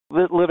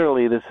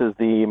Literally, this is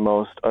the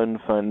most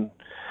unfun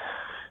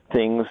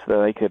things that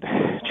I could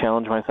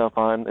challenge myself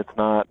on. It's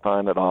not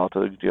fun at all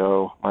to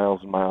go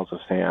miles and miles of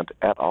sand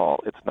at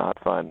all. It's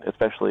not fun,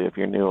 especially if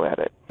you're new at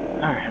it. All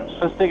right, I'm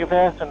supposed to take it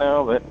faster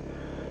now, but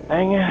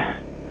dang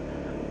it.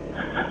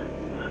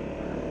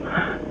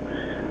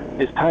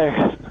 These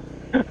tires,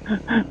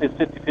 these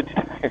 50/50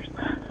 tires,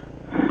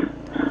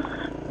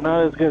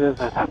 not as good as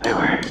I thought they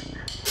were.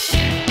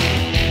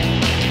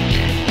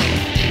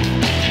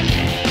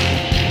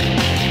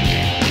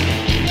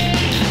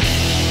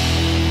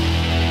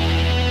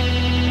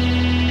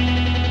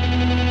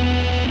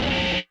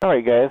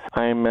 Alright guys,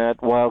 I'm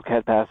at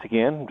Wildcat Pass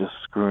again. I'm just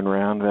screwing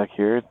around back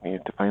here.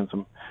 Need to find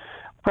some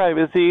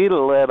privacy to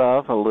let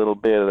off a little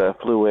bit of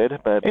fluid.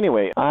 But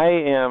anyway, I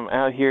am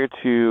out here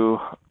to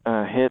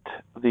hit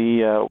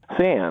the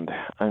sand.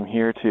 I'm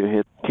here to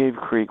hit Cave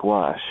Creek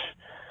Wash.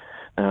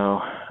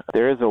 Now,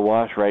 there is a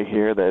wash right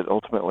here that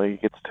ultimately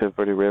gets to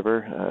Verde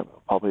River.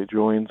 Probably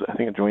joins, I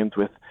think it joins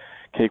with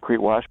Cave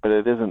Creek Wash, but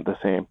it isn't the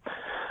same.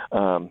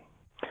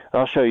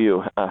 I'll show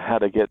you how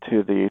to get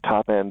to the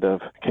top end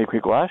of Cave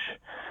Creek Wash.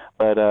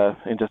 But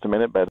in just a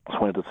minute, but I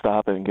just wanted to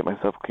stop and get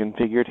myself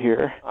configured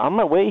here. On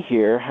my way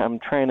here, I'm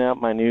trying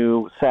out my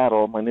new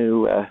saddle, my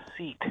new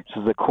seat. This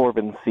is a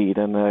Corbin seat,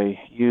 and I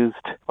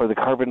used, or the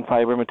carbon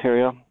fiber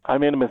material. I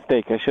made a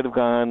mistake. I should have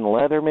gone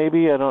leather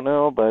maybe, I don't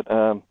know, but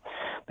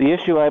the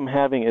issue I'm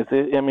having is,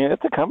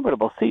 it's a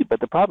comfortable seat, but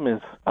the problem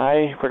is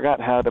I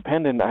forgot how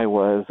dependent I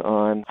was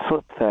on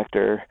slip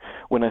factor.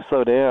 When I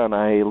slow down,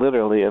 I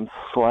literally am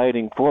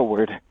sliding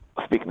forward.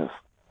 Speaking of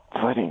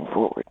sliding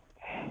forward.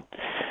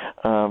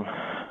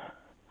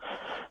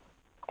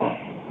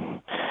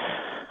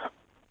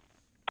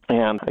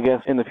 And I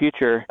guess in the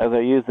future, as I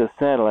use this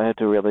saddle, I had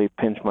to really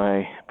pinch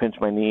my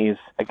knees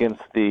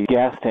against the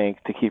gas tank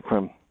to keep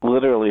from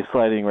literally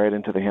sliding right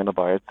into the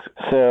handlebars.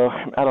 So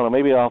I don't know.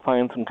 Maybe I'll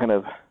find some kind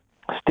of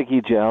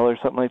sticky gel or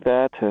something like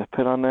that to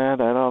put on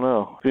that. I don't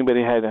know. If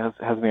anybody has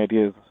any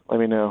ideas, let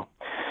me know.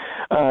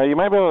 You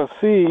might be able to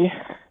see.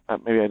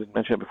 Maybe I didn't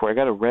mention it before. I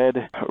got a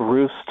red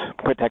roost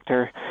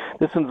protector.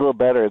 This one's a little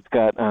better. It's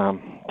got,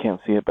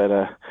 can't see it, but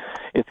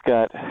it's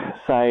got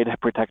side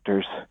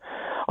protectors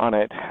on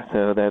it,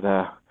 so that,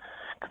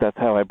 cause that's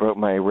how I broke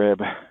my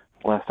rib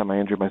last time I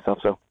injured myself.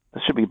 So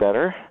this should be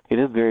better. It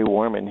is very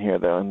warm in here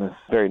though, and this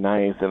is very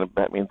nice, and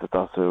that means it's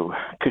also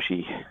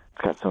cushy.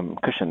 It's got some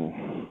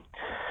cushion.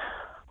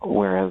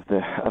 Whereas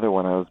the other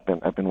one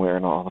I've been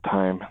wearing all the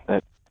time,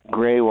 that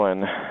gray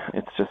one,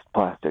 it's just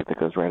plastic that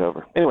goes right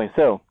over. Anyway,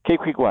 so Cave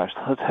Creek Wash.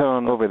 Let's head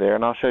on over there,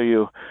 and I'll show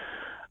you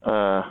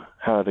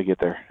how to get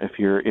there if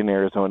you're in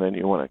Arizona and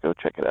you want to go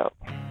check it out.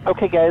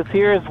 Okay, guys,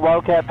 here's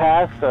Wildcat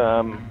Pass.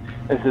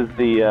 This is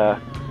the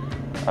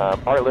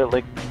Bartlett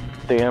Lake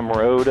Dam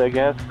Road, I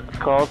guess it's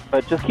called.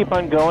 But just keep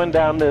on going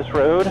down this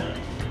road.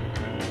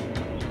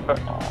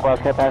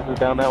 Wildcat Pass is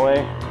down that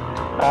way.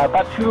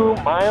 About 2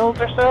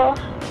 miles or so.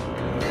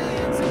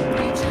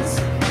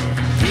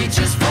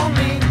 Peaches for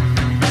me.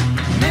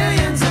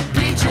 Millions of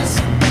peaches,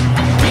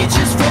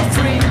 peaches for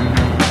free.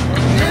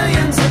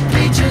 Millions of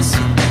peaches,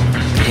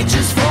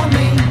 peaches for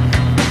me.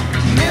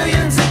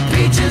 Millions of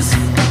peaches,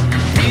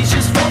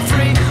 peaches for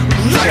free.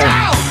 Look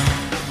out!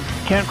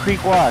 Camp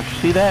Creek Wash.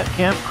 See that?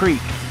 Camp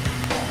Creek.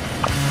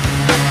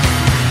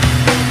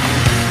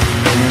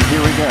 And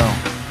here we go.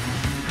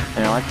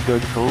 And I like to go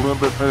just a little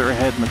bit further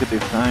ahead and look at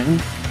these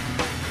signs.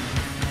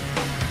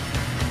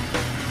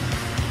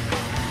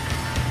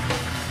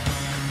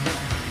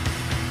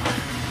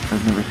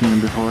 I've never seen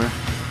them before.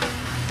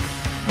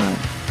 Alright,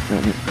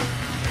 got it.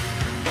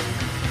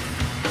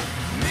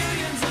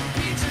 Millions of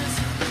peaches,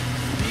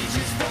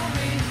 peaches for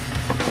me.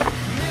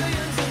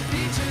 Millions of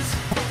peaches,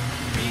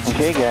 peaches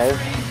Okay, guys.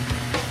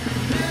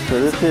 So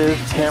this is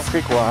Camp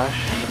Creek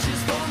Wash.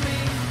 peaches for me.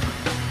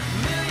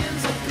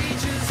 Millions of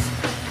peaches,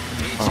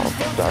 I'll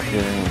stop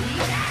here and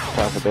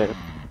talk a bit.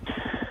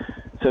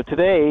 So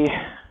today,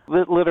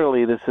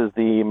 literally, this is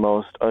the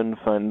most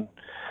unfun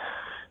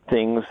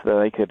things that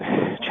I could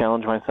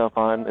challenge myself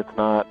on. It's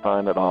not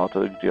fun at all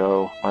to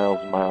go miles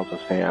and miles of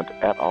sand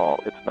at all.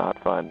 It's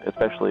not fun,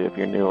 especially if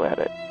you're new at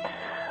it.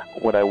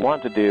 What I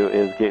want to do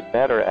is get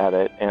better at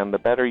it, and the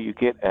better you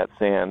get at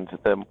sand,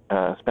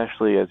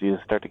 especially as you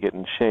start to get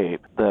in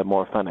shape, the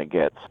more fun it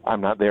gets. I'm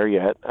not there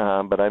yet,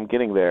 but I'm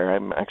getting there.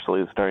 I'm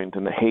actually starting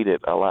to hate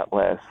it a lot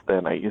less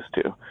than I used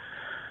to.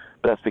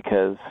 But that's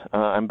because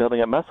I'm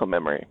building up muscle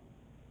memory.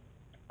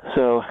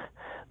 So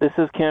this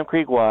is Camp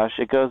Creek Wash.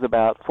 It goes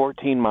about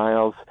 14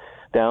 miles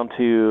down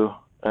to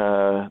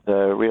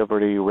the Rio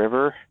Verde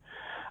River,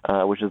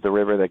 which is the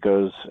river that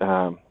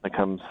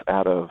comes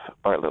out of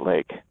Bartlett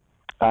Lake.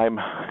 I'm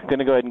going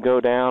to go ahead and go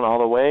down all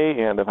the way,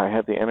 and if I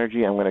have the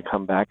energy, I'm going to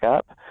come back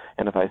up.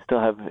 And if I still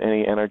have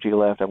any energy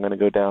left, I'm going to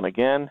go down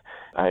again.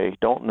 I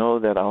don't know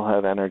that I'll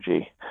have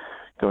energy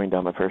going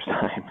down the first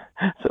time,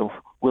 so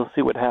we'll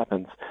see what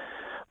happens.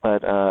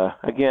 But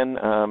again,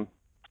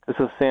 this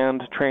is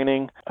sand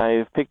training.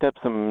 I've picked up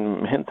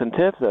some hints and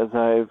tips as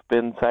I've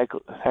been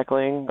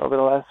cycling over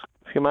the last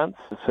few months.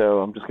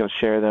 So I'm just going to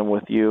share them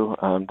with you,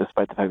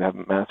 despite the fact that I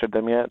haven't mastered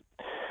them yet.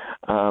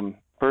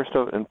 First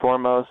and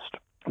foremost,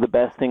 the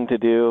best thing to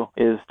do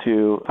is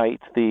to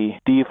fight the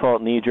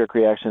default knee-jerk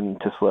reaction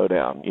to slow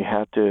down. You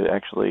have to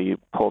actually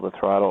pull the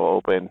throttle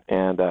open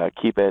and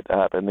keep it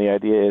up. And the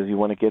idea is you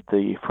want to get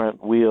the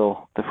front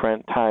wheel, the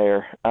front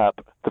tire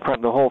up,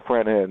 the whole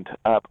front end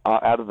up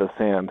out of the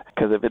sand.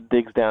 Because if it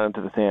digs down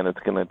into the sand, it's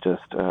going to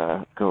just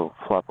go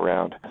flop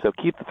around. So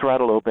keep the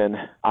throttle open.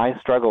 I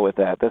struggle with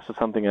that. This is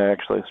something I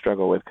actually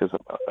struggle with because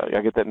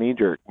I get that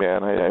knee-jerk,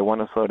 man. I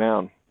want to slow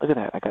down. Look at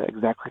that. I got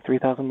exactly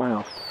 3,000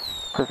 miles.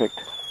 Perfect.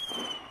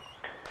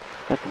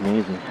 That's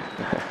amazing.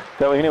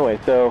 So anyway,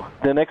 so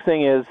the next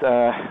thing is,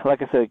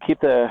 like I said, keep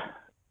the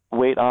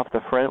weight off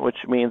the front, which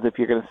means if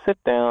you're going to sit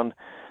down,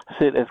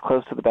 sit as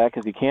close to the back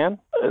as you can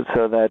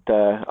so that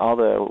all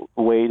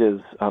the weight is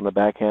on the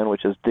back end,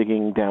 which is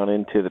digging down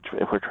into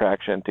the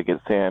traction to get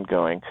sand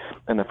going,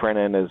 and the front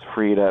end is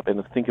freed up.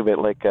 And think of it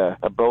like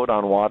a boat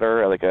on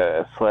water, or like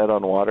a sled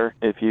on water.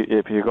 If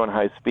you're going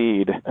high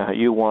speed,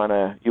 you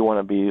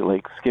wanna be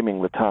like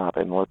skimming the top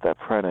and let that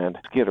front end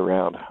skid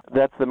around.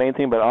 That's the main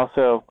thing. But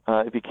also,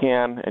 if you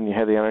can and you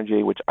have the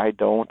energy, which I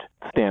don't,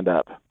 stand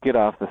up, get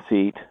off the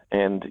seat,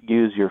 and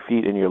use your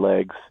feet and your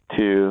legs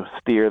to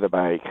steer the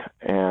bike.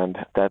 And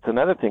that's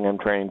another thing I'm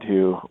trying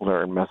to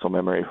learn muscle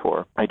memory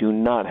for. I do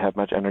not have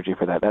much energy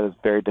for that. That is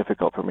very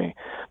difficult for me,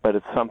 but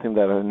it's something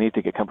that I need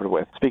to get comfortable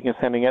with. Speaking of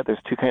standing up, there's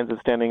two kinds of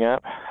standing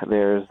up.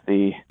 There's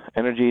the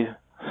energy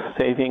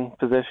saving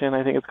position,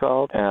 I think it's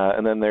called,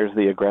 and then there's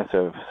the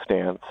aggressive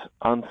stance.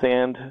 On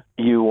sand,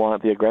 you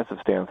want the aggressive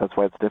stance. That's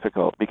why it's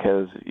difficult,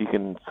 because you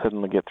can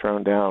suddenly get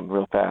thrown down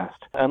real fast.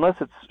 Unless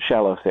it's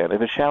shallow sand.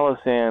 If it's shallow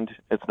sand,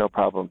 it's no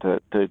problem to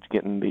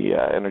get in the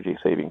energy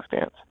saving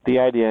stance. The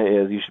idea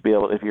is you should be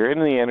able, if you're in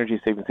the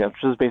energy saving stance,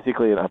 which is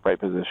basically an upright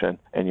position,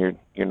 and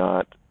you're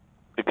not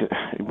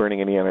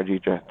burning any energy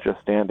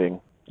just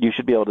standing, you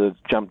should be able to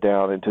jump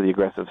down into the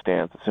aggressive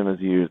stance as soon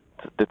as you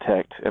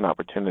detect an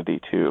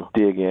opportunity to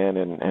dig in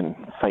and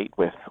fight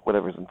with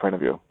whatever's in front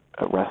of you,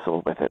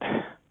 wrestle with it.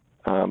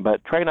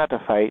 But try not to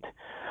fight.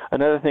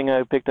 Another thing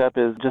I picked up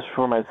is, just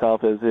for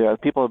myself, is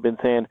people have been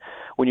saying,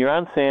 when you're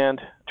on sand,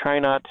 try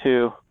not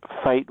to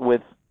fight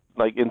with,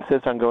 like,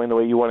 insist on going the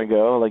way you want to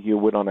go like you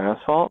would on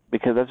asphalt,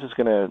 because that's just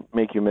going to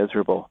make you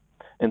miserable.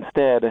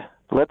 Instead,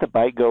 let the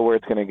bike go where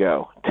it's going to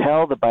go.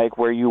 Tell the bike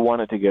where you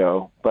want it to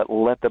go, but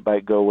let the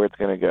bike go where it's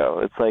going to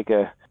go. It's like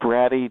a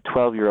bratty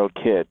 12-year-old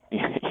kid,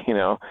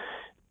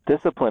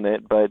 Discipline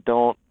it, but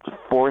don't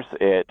force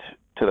it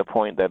to the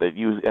point that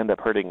you end up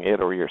hurting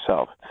it or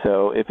yourself.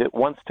 So if it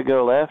wants to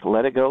go left,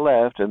 let it go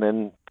left, and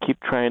then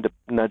keep trying to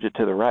nudge it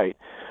to the right,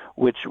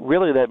 which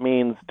really that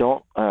means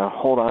don't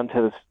hold on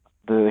to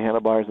the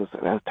handlebars as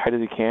tight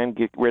as you can.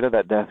 Get rid of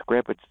that death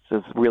grip, which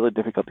is really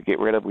difficult to get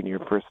rid of when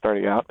you're first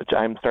starting out, which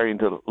I'm starting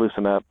to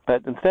loosen up.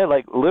 But instead,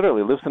 like,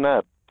 literally loosen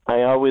up.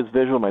 I always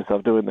visual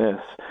myself doing this,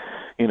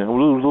 and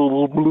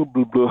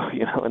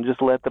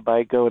just let the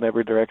bike go in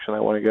every direction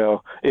it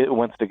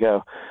wants to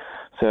go.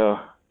 So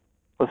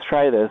let's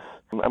try this.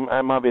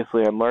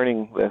 I'm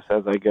learning this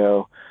as I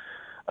go.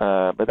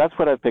 But that's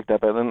what I've picked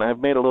up, and I've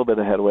made a little bit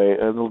of headway,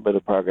 a little bit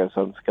of progress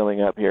on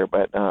skilling up here.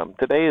 But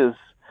today is,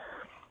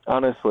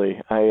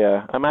 honestly,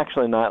 I'm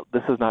actually not.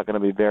 This is not going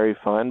to be very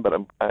fun, but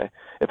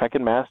if I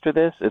can master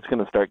this, it's going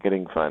to start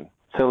getting fun.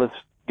 So let's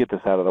get this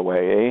out of the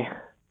way, eh?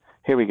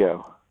 Here we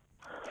go.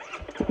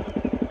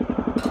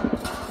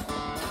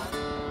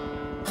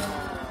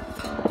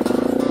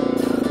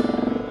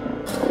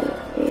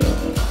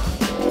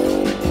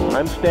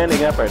 I'm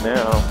standing up right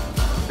now.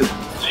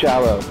 It's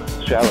shallow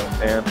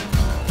sand.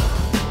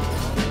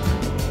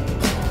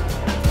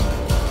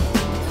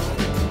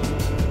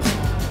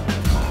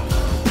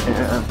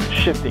 And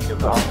shifting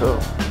is also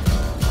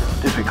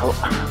difficult.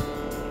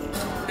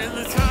 In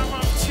the time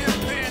of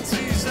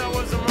chimpanzees, I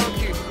was a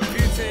monkey.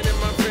 Butane in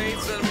my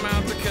veins and a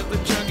mouth to cut the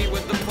junkie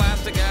with the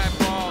plastic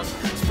eyeballs.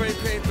 Spray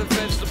paint the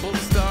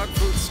vegetables, dog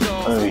food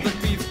skulls, with the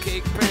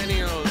beefcake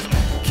pantyhose.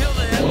 Kill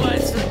the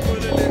headlights and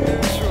put it in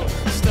neutral.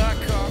 Stock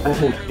car.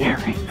 This is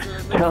scary.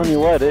 I'm telling you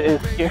what, it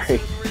is scary.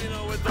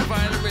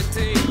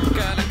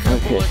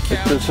 Okay,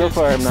 so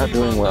far I'm not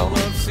doing well.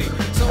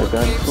 I've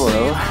gone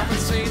slow.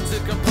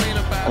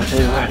 I'll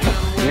tell you what,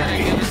 it's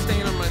scary.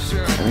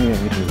 I mean, I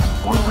need to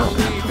warm up.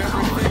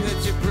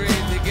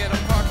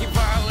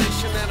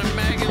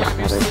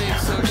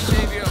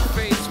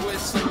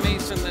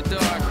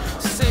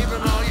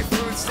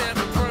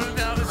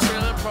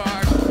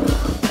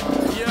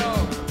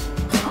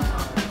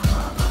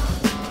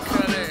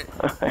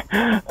 I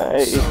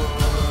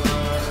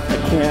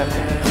can't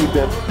keep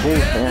that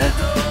pace, man.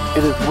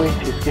 It is way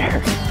too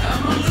scary.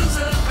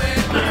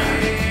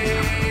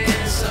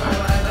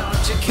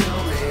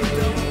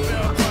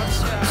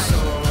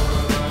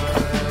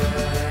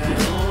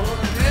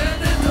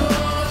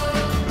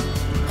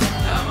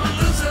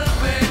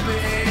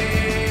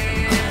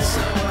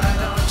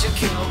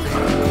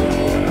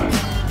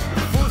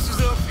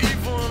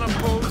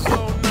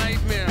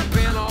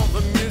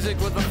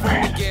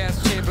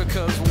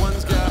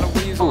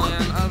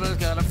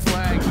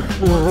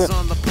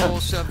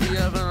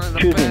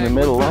 choosing the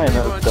middle line,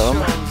 that was dumb.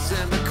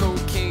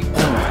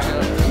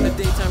 The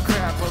daytime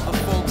crap of the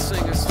folk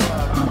singer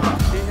slab.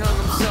 He hung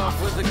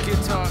himself with a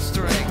guitar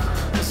string,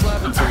 a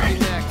slab of turkey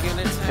neck, and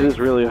it's It is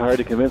really hard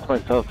to convince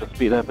myself to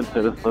speed up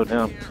instead of slow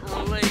down.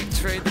 relate.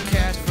 Trade the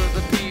cash for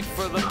the beef,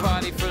 for the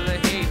body, for the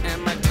hate,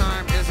 and my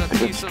time is a Is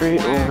it piece of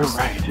straight or wax.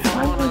 right? I'm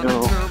Falling gonna on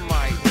go a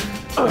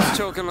termite. I was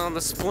choking on the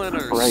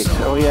splinters. right.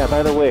 Oh yeah,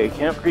 by the way,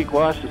 Camp Creek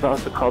Wash is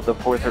also called the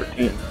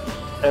 413.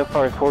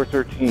 FR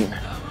 413.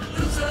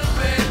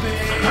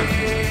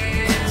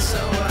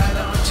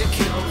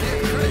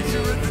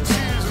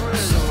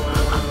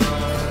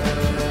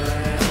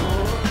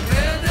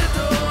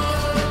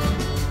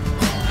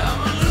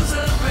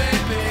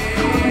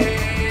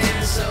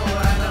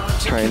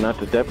 Trying not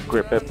to depth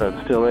grip it,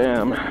 but still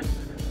am.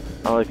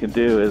 All I can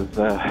do is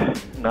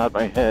nod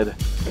my head.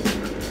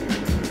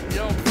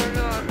 Yo, bring it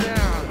on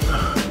down.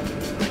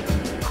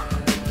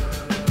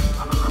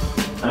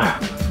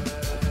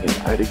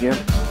 Inside again.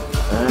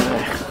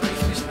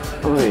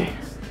 Boy,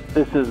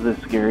 this is the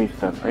scary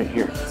stuff right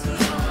here.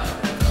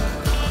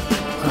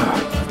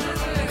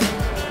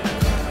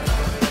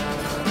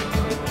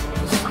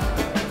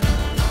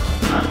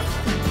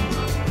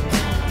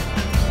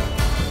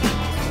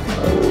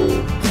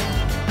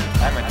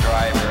 I'm a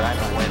driver, I'm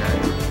a winner.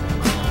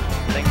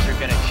 Things are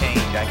gonna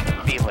change, I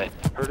can feel it.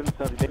 Heard him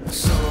sound today.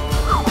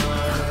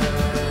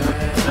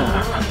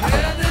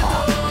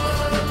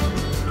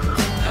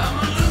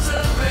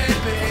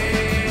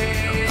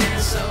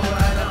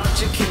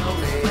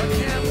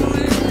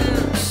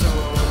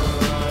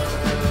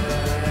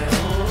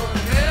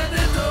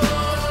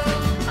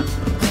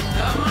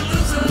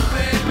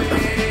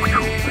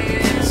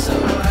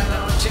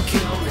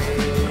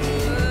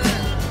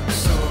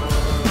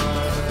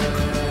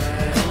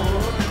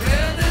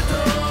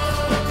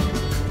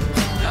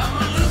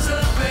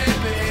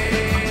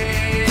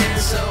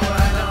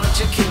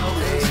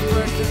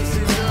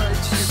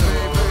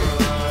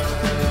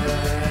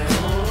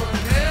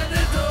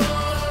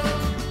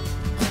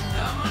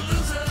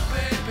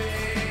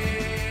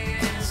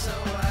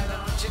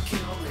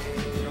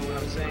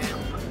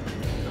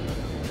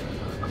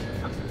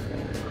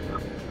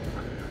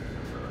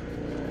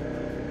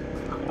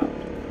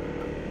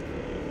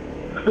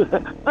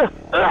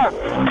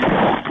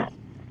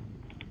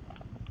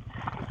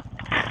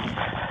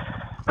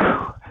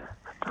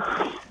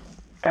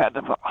 Had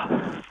to fall.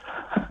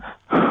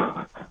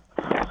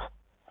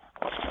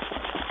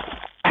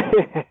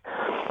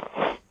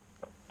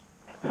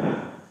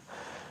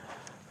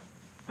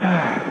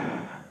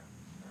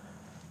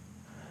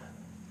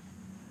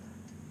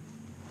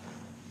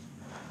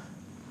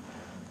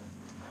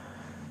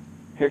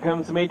 Here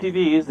comes some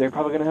ATVs. They're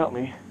probably going to help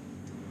me.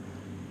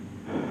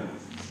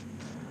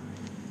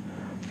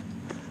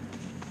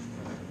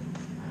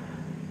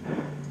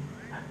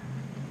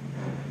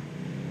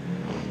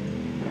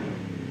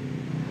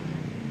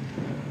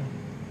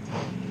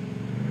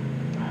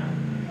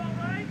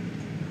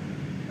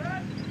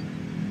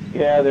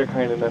 Yeah, they're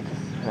kind enough to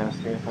ask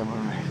me if I'm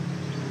alright.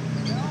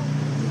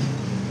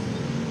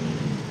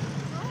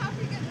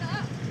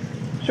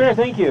 Sure,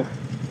 thank you.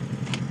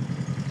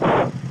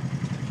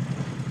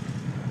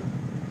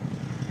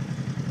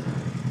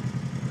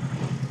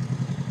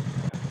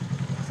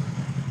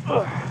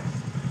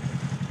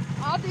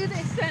 I'll do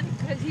this then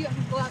because you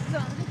have gloves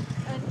on,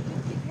 and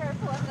just be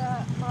careful on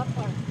the mud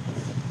part.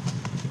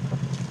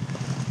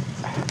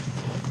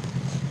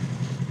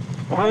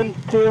 1,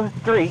 2,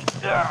 3.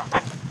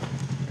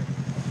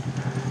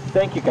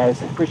 Thank you guys,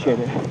 appreciate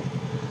it.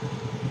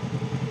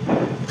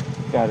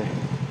 Got it.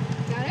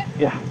 Got it?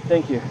 Yeah,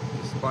 thank you.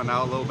 Just spun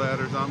out a little bit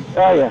or something?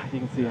 Oh yeah, you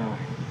can see how.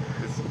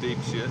 It's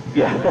deep shit.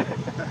 Yeah.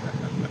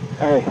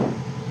 All right.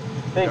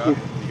 Thank you.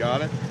 You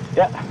got it?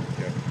 Yeah.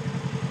 Okay.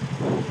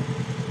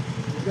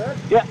 You good?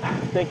 Yeah.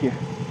 Thank you.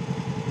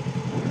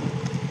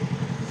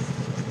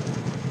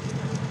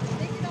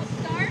 Think it'll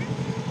start?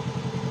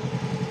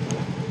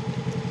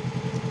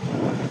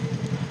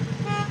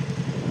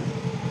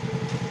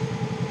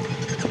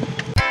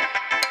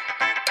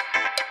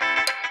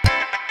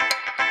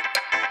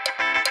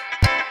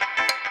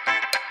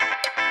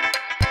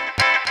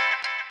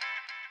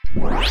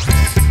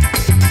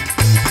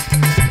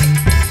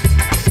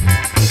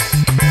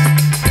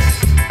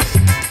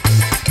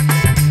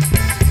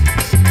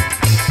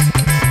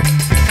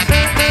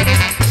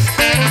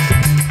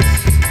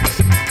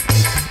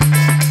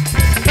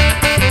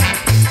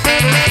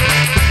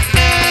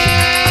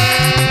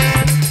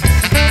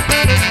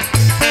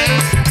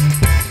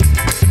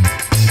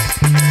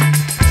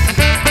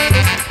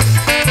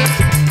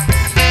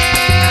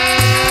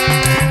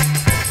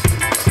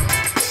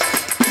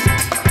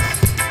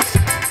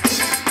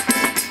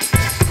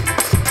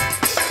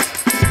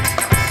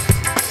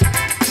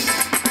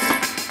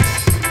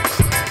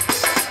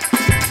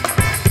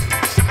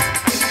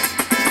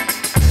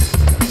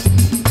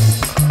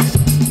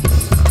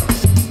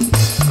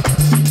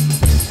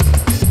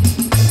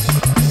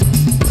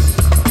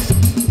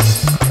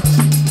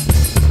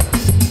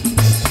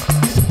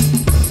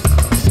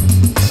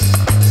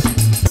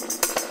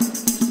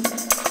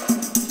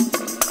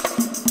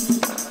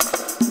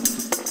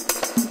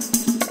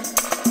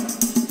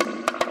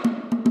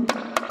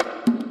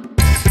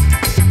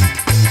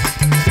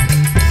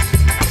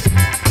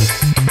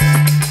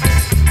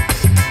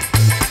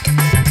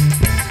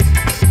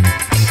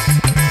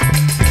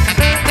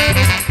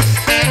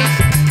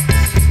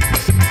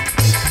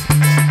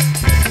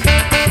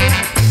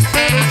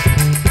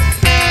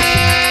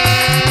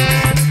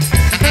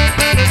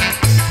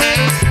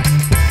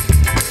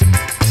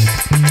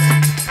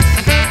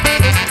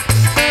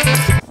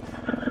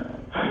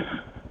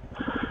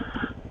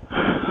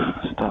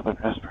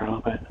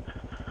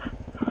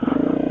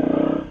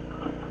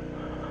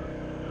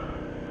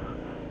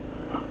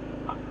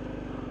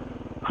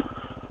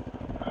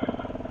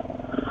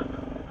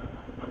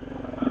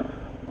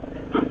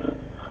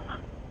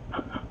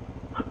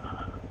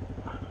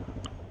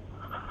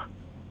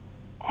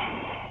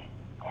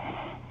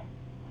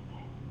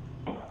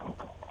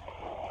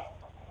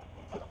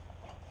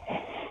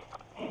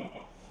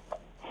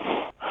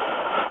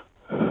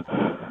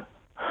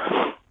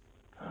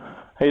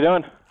 How you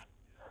doing?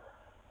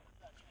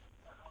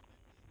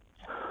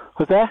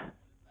 What's that?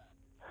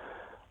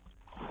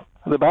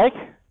 The bike?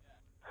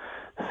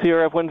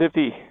 CRF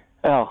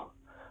 150L.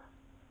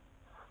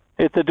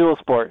 It's a dual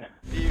sport.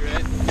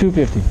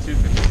 250.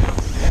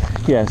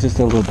 250. Yeah, it's just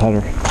a little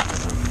putter.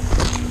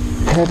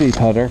 Heavy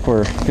putter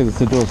because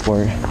it's a dual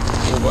sport.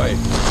 Oh, boy.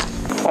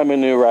 I'm a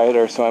new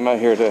rider, so I'm out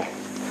here to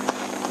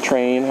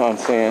train on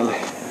sand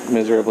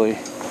miserably.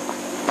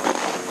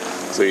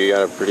 So you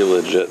got a pretty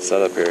legit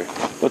setup here.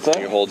 What's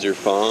that? You hold your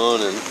phone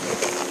and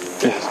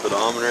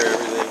speedometer,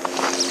 everything.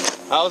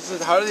 How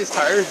do these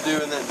tires do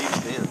in that deep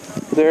sand?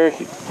 They're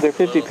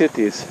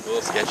 50/50s. A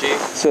little sketchy.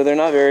 So they're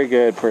not very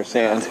good for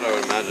sand. That's what I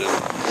would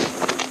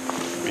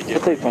imagine.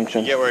 But they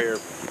function. You get where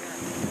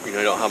you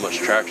don't have much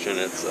traction.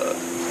 It's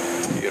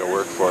you got to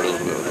work for it a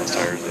little bit with those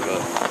tires. I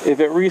bet. If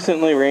it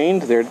recently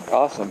rained, they're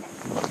awesome.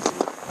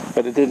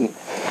 But it didn't.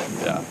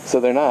 Yeah. So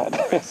they're not.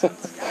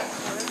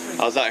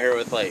 I was out here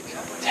with like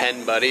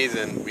 10 buddies,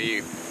 and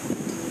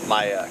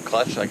my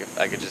clutch, like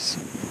I could just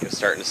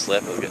starting to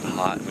slip. It was getting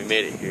hot, and we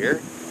made it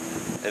here,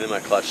 and then my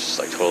clutch just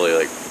like totally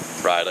like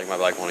fried. Like my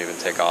bike won't even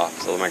take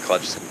off, so my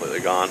clutch is completely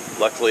gone.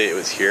 Luckily, it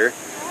was here,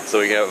 so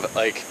we have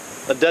like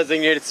a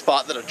designated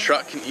spot that a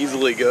truck can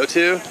easily go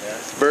to,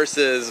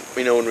 versus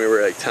when we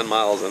were like 10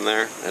 miles in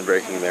there and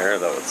braking there,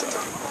 that would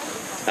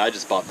suck. I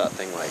just bought that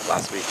thing like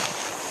last week.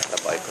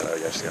 That bike that I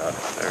just got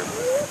there.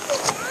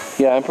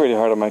 Yeah, I'm pretty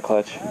hard on my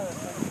clutch.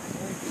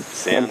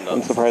 Sand.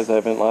 I'm surprised I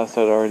haven't lost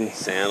it already.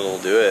 Sand will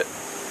do it.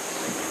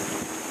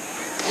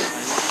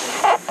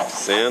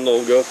 Sand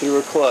will go through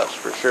a clutch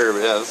for sure, but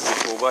yeah, this is a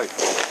cool bike.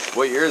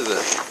 What year is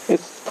it?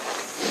 It's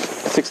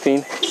 16.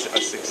 A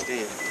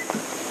 16.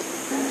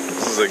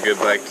 This is a good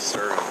bike to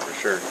start on for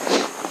sure.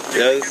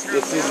 Yeah,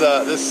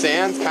 this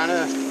sand's kind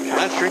of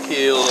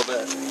tricky a little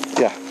bit.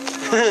 Yeah.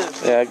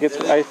 Yeah,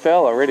 I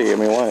fell already. I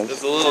mean, once.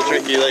 It's a little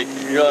tricky. Like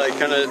you're like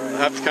kind of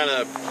have to kind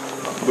of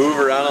move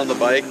around on the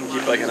bike and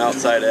keep like an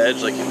outside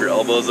edge, like keep your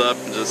elbows up,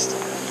 and just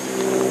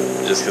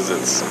because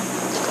it's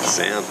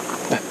sand.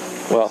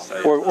 Well,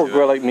 or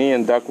go like me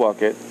and duck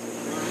walk it.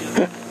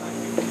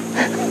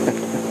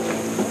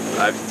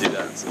 I have to do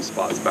that in some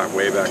spots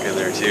way back in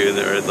there too.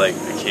 There are like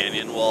the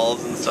canyon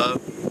walls and stuff.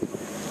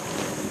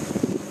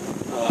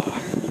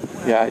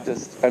 Yeah,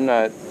 I'm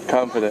not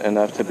confident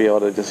enough to be able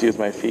to just use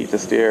my feet to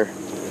steer.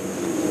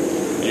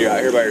 You're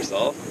out here by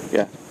yourself?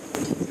 Yeah.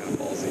 It's kind of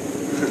ballsy.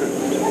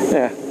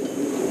 Yeah.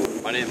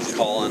 My name's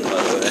Colin, by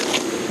the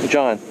way.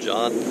 John.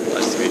 John,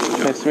 nice to meet you,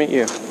 John. Nice to meet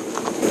you.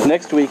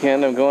 Next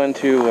weekend, I'm going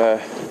to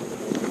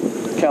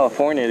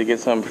California to get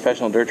some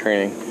professional dirt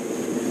training.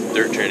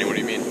 Dirt training? What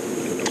do you mean?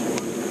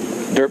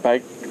 Dirt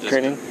bike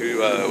training. Where's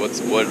it at? What's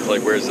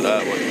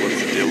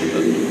the deal with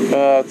it?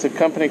 It's a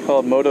company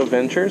called Moto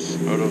Ventures.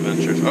 Moto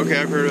Ventures. Okay,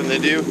 I've heard of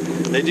them.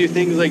 They do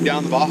things like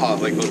down the Baja.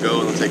 Like they'll go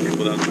and they'll take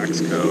people down to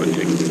Mexico and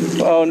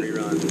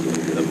rerun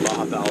the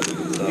Baja 1000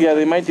 and stuff. Yeah,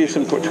 they might do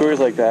some tours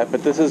like that,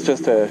 but this is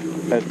just a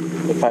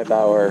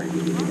 5-hour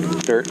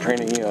dirt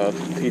training, to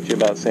teach you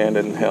about sand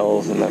and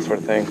hills and that sort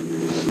of thing.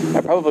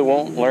 I probably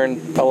won't learn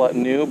a lot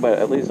new, but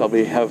at least I'll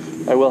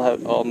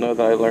know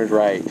that I learned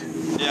right.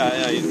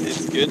 Yeah,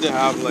 it's good to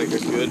have like a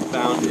good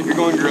if you're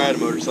going to ride a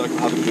motorcycle,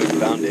 have a good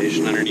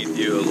foundation underneath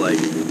you of like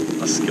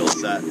a skill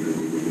set,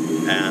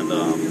 and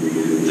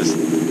just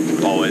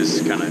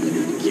always kind of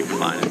keep in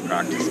mind and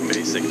practice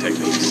basic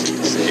techniques to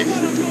be safe,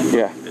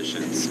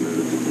 efficient,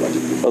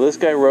 smooth. Well, this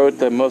guy wrote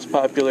the most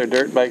popular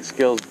dirt bike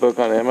skills book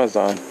on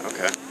Amazon.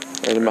 Okay.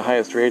 And the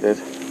highest rated.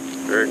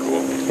 Very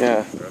cool.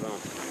 Yeah. Right on.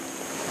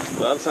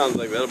 Well, that sounds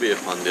like that'll be a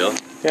fun deal.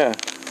 Yeah.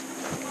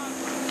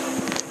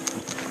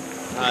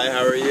 Hi,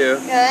 how are you?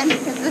 Good.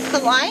 Is this the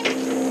line?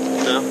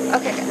 No.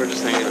 Okay. We're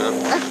just hanging out.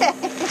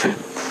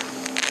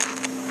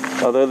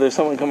 Okay. Although there's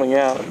someone coming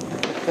out.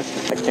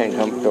 I can't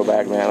go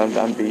back, man.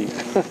 I'm beat.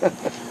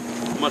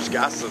 How much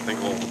gas does the thing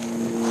hold?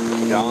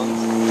 Gallons?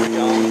 3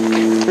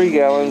 gallons? 3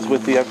 gallons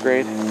with the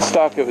upgrade.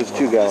 Stock, it was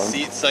 2 The gallons.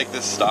 seat's like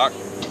this stock?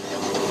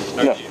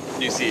 Or No.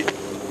 New seat.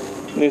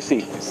 New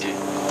seat. New seat.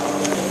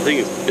 The thing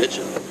is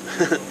bitching.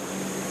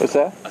 What's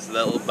that? I said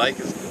that little bike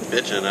is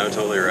bitching. I would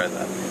totally ride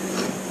that.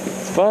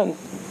 It's fun.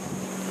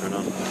 I don't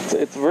know.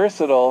 It's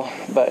versatile,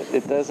 but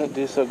it doesn't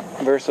do so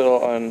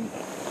versatile on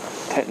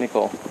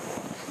technical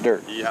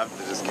dirt. You have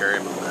to just carry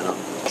momentum.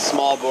 A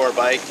small bore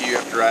bike, you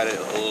have to ride it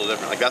a little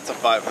different. Like that's a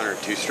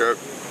 500 two-stroke,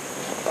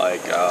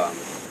 like a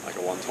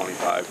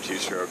 125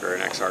 two-stroke or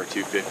an XR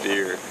 250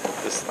 or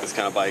this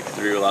kind of bike.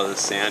 Through a lot of the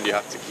sand, you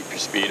have to keep your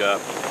speed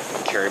up,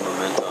 carry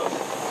momentum,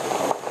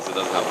 because it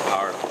doesn't have the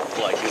power.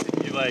 Like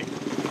if you like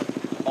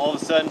all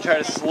of a sudden try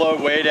to slow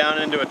way down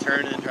into a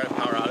turn and then try to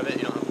power out of it,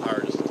 you don't have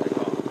power just to take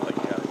off. Like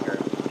you gotta carry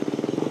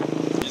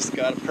momentum. You just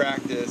gotta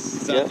practice.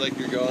 Sounds like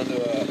you're going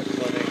to a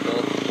clinic.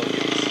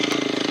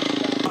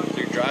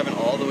 You're driving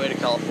all the way to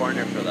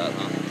California for that,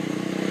 huh?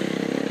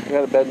 I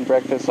got a bed and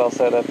breakfast all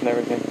set up and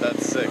everything.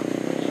 That's sick.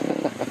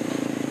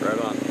 Right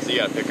on. So you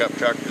got a pickup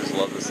truck, just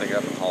load this thing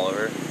up and haul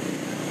over?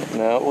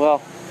 No,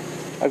 well,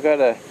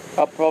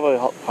 I'll probably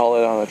haul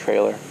it on a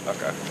trailer.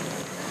 Okay.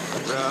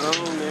 Right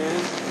on,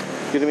 man.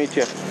 Good to meet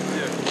you.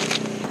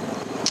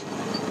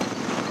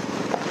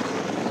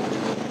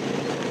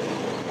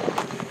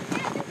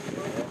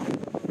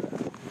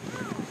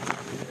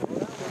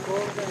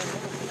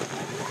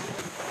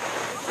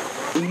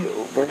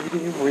 Rio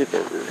Verde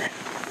River.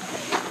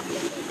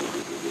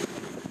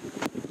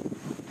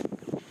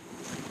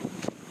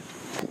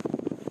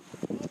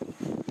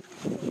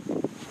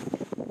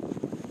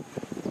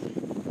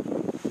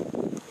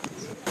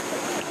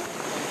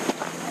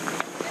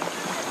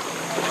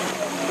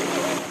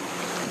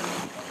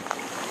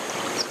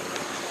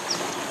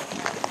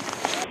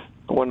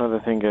 One other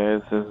thing,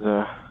 guys, is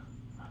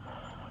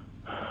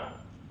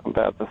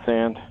about the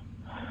sand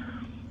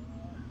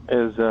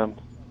is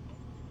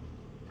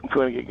if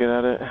you want to get good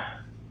at it,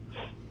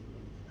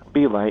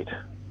 be light,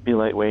 be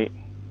lightweight.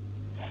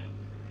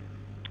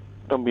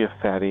 Don't be a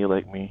fatty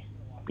like me.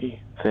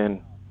 Be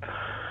thin.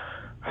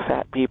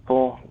 Fat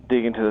people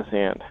dig into the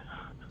sand.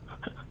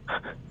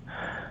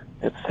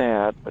 It's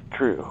sad, but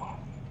true.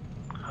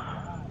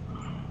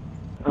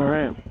 All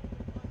right.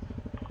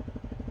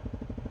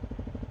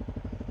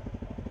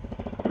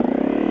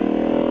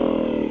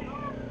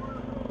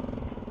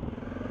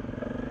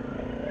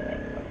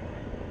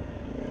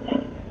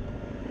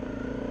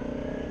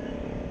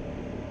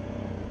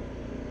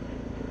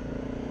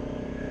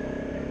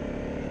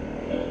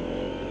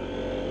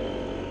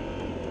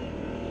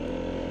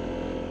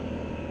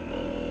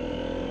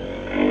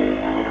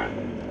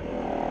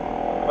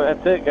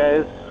 That's it,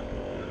 guys.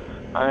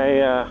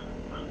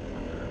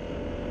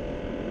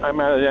 I'm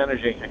out of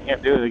energy. I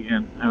can't do it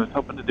again. I was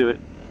hoping to do it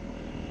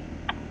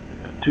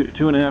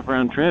two and a half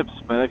round trips,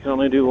 but I can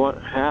only do I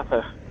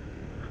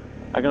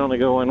can only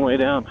go one way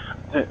down.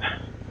 That's it.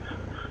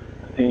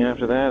 I think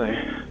after that,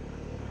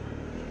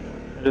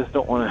 I just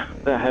don't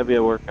want that heavy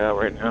a workout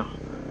right now.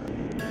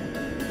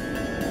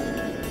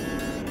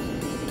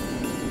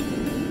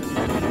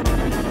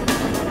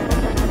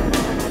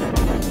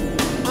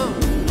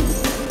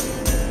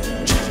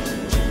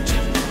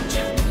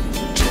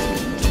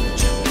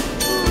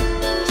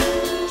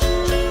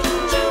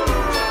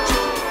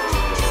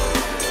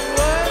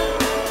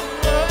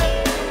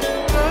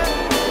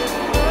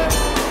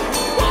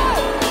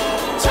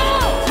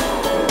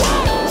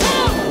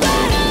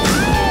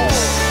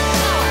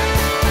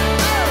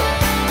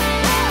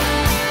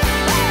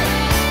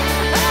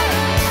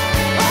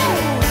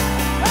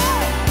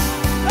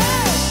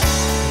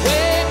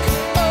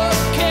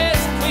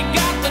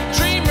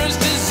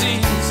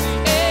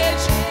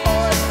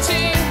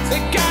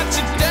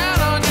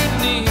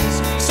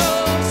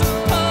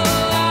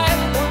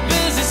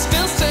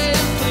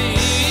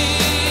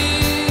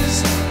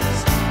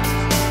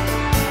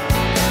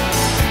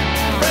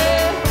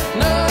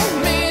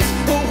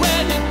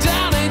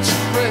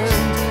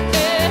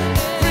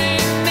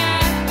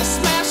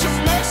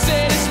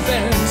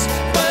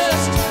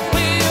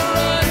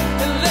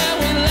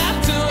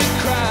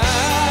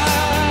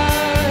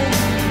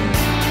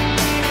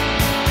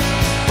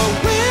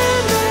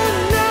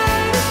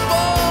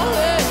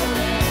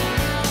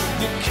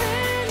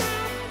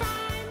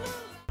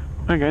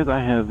 Alright guys, I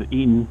have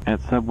eaten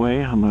at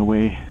Subway on my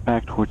way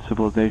back towards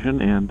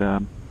civilization, and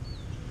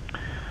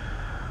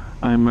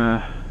I'm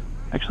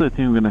actually I think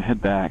I'm going to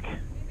head back.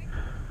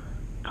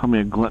 Call me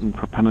a glutton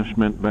for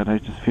punishment, but I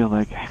just feel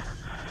like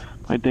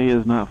my day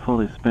is not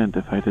fully spent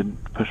if I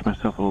didn't push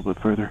myself a little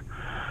bit further.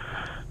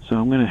 So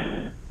I'm going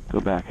to go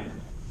back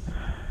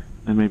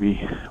and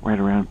maybe right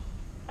around,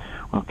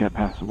 well, get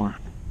past some more.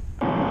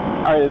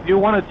 Alright, if you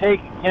want to take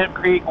Camp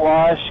Creek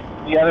Wash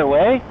the other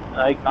way,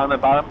 like on the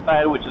bottom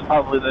side, which is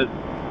probably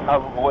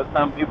what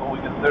some people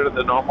would consider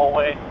the normal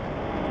way,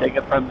 take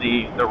it from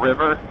the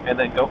river and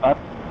then go up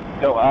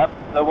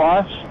the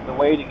wash. The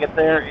way to get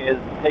there is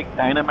take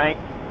Dynamite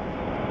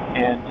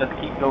and just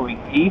keep going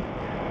east,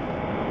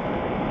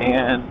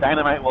 and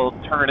Dynamite will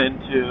turn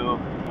into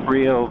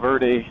Rio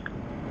Verde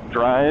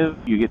Drive.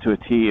 You get to a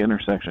T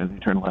intersection, you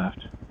turn left.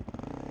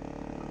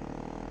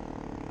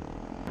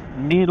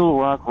 Needle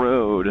Rock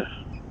Road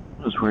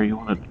is where you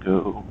want to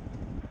go.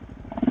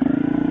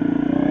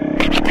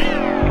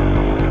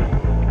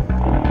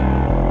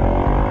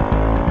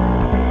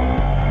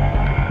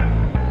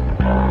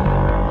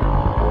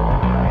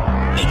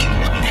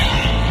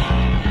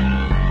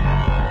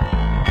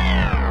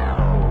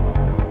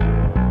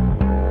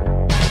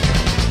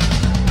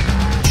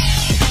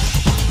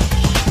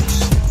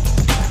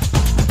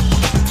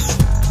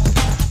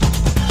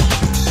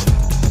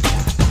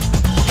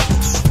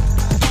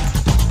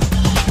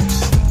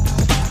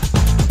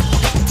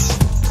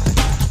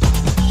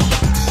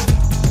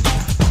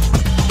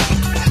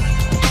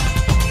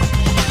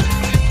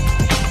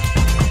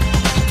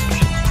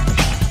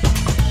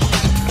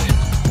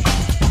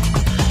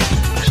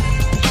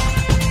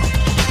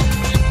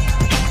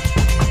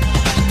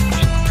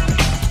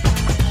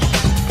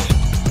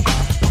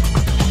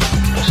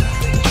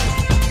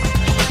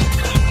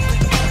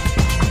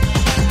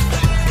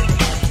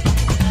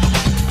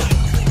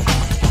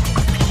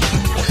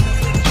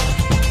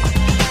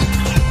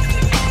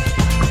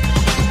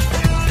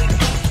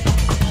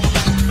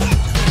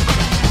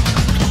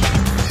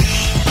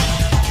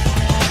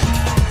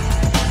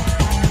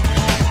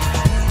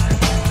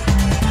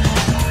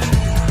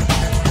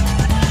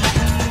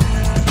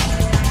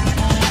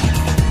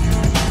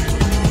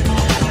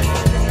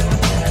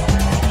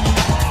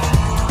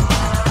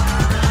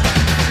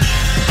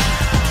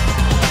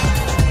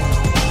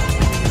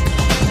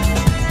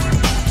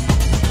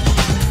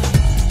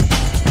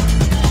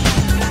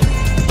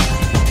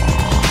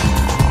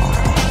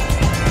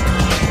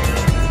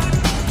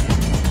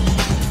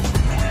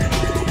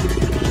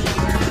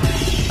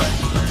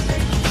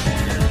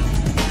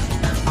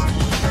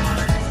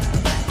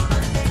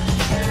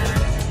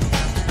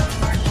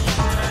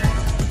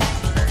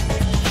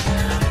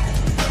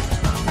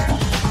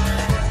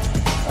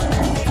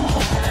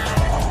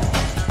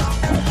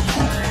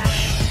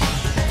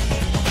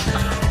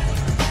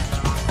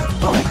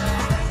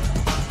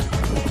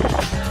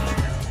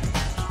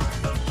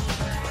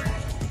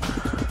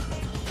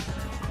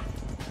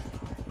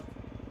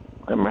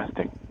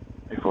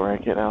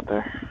 out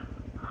there.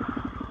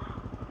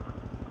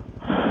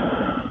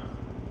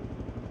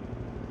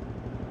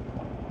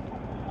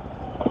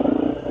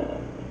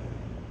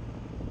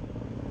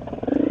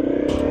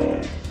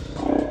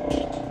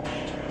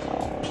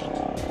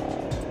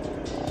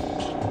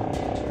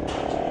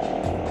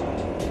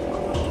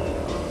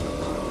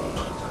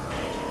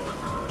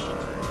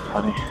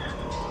 Funny.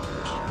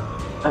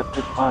 That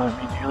didn't bother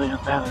me nearly as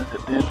bad as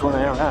it did when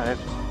I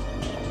arrived.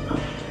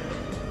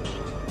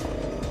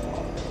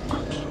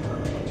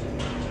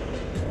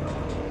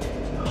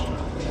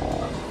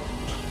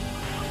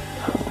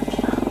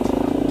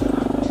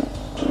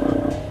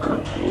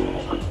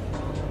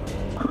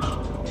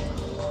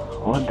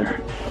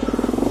 Wonder.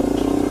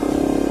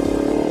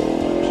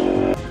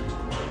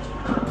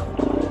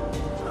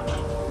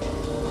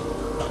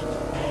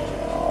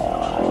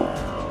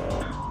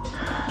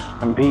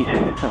 I'm beat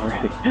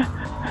already.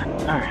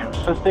 Alright, I'm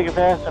supposed to take it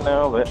faster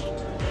now, but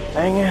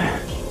dang it.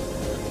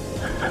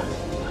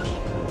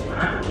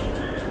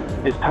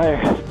 It's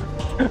tired.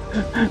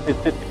 It's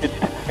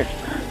tired.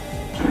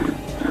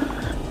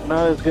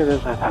 Not as good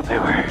as I thought they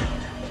were.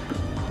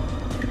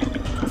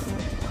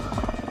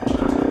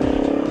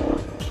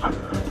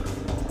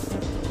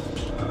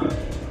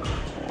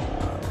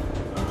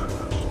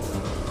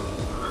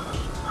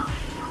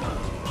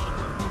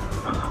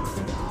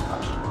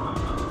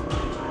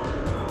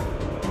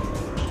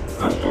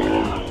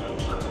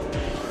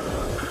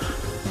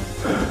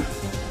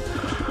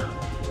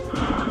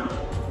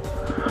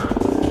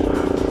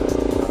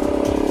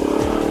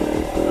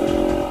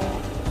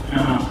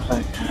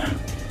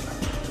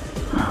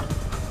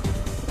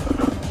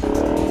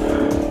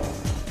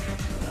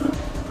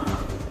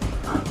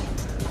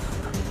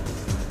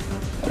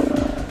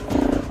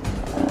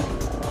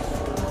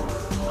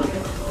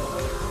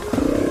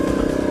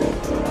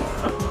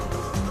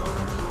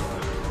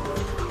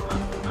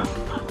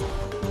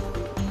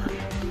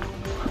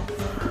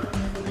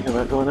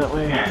 About going that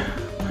way,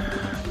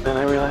 then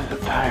I realized I'm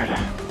tired.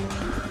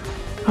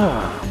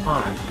 Oh,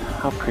 moths,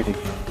 how pretty.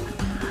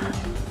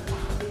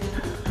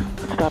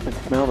 Let's stop and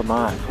smell the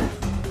moths.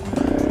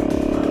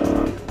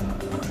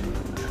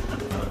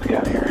 Let's get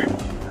out of here.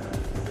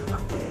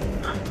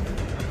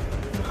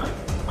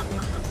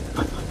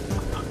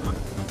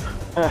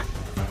 Ah.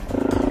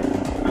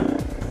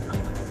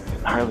 I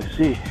can hardly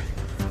see.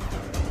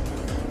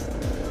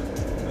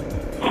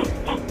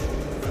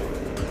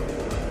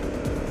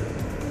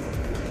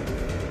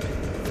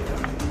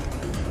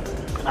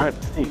 Hard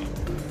to see.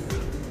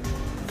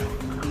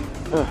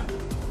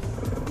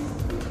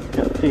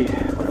 Can't see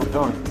where I'm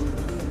going.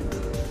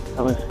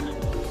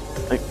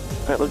 Like,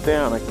 if I look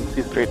down, I can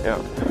see straight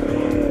down.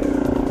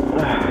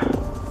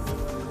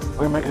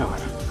 Where am I going?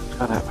 Let's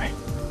go that way.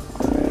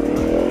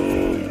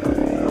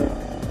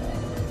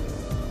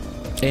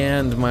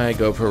 And my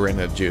GoPro ran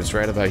out of juice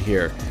right about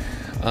here.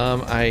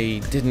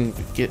 I didn't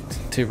get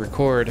to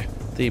record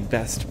the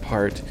best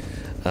part.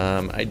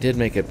 I did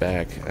make it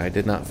back. I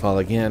did not fall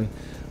again.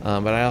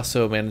 But I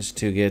also managed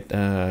to get,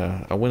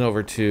 I went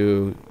over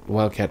to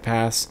Wildcat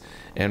Pass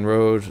and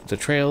rode the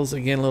trails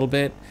again a little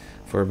bit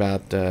for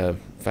about 5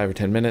 or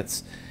 10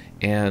 minutes.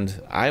 And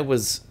I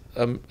was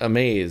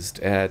amazed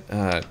at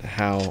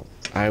how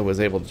I was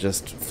able to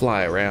just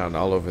fly around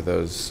all over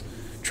those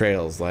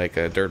trails like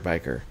a dirt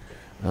biker.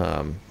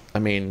 I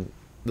mean,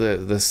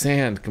 the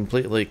sand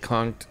completely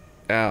conked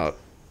out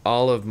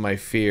all of my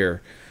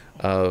fear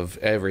of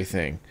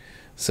everything.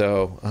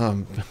 So,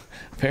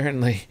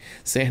 apparently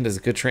sand is a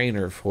good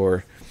trainer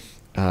for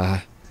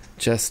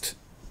just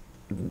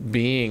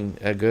being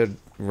a good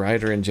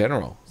rider in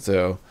general.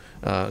 So,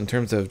 in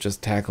terms of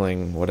just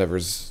tackling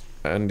whatever's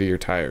under your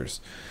tires.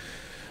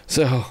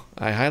 So,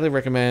 I highly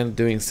recommend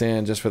doing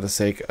sand just for the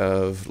sake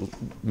of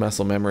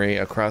muscle memory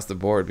across the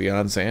board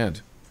beyond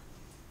sand.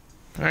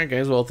 Alright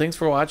guys, well thanks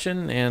for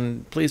watching,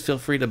 and please feel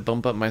free to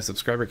bump up my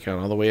subscriber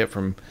count all the way up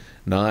from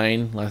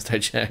 9, last I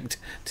checked,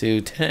 to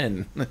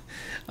 10.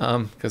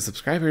 Because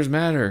subscribers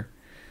matter.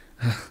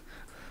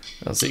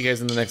 I'll see you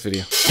guys in the next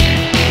video.